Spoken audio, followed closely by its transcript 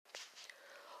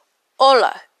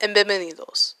Hola and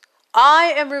bienvenidos.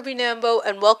 I am Ruby Nambo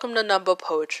and welcome to Nambo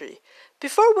Poetry.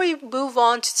 Before we move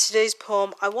on to today's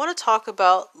poem, I want to talk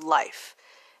about life.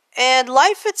 And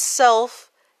life itself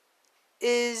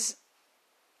is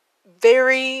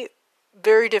very,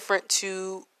 very different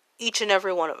to each and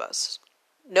every one of us.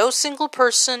 No single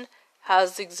person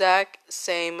has the exact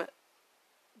same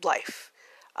life.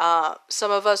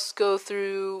 Some of us go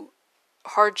through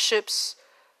hardships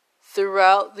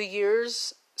throughout the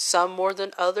years, some more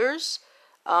than others.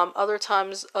 Other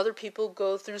times, other people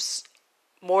go through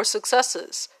more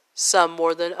successes, some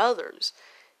more than others.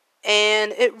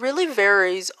 And it really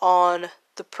varies on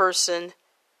the person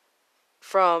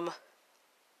from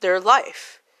their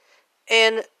life.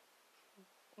 And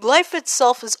life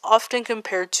itself is often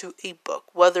compared to a book,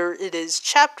 whether it is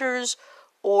chapters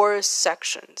or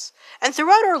sections. And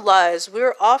throughout our lives,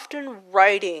 we're often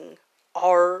writing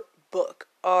our book,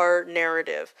 our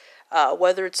narrative,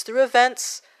 whether it's through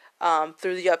events,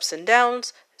 through the ups and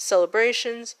downs,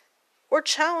 celebrations, or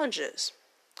challenges.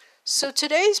 So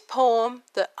today's poem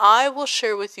that I will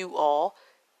share with you all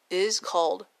is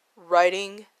called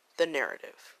Writing the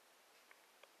Narrative.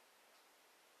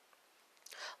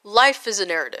 Life is a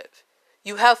narrative.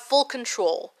 You have full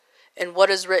control in what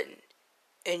is written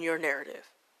in your narrative.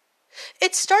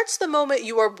 It starts the moment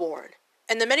you are born,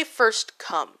 and the many first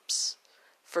comes.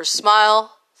 First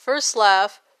smile, first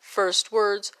laugh, first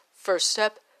words, first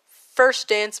step, first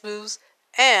dance moves,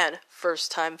 and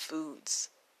first time foods.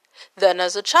 Then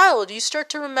as a child, you start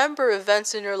to remember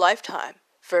events in your lifetime.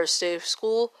 First day of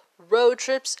school, road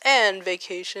trips and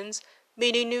vacations,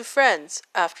 meeting new friends,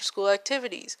 after school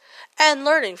activities, and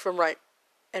learning from right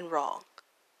and wrong.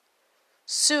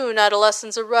 Soon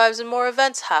adolescence arrives and more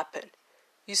events happen.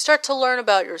 You start to learn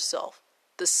about yourself,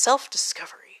 the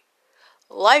self-discovery.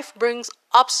 Life brings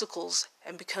obstacles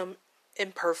and become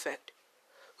imperfect.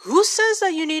 Who says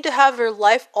that you need to have your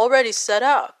life already set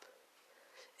up?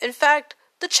 In fact,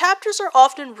 the chapters are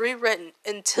often rewritten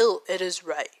until it is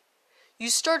right. You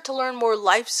start to learn more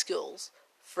life skills,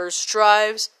 first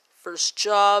drives, first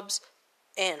jobs,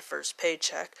 and first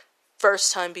paycheck,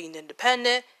 first time being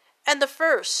independent, and the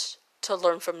first to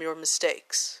learn from your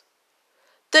mistakes.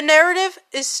 The narrative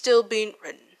is still being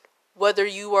written, whether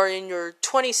you are in your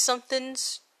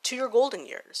 20-somethings to your golden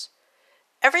years.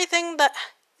 Everything that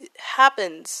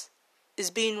happens is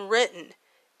being written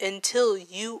until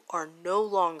you are no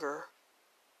longer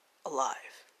alive.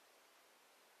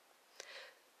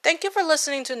 Thank you for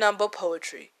listening to Nambo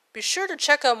Poetry. Be sure to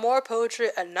check out more poetry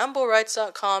at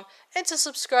NamboWrites.com and to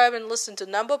subscribe and listen to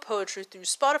Nambo Poetry through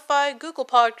Spotify, Google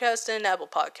Podcasts, and Apple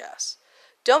Podcasts.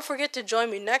 Don't forget to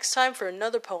join me next time for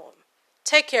another poem.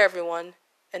 Take care, everyone,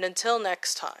 and until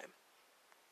next time.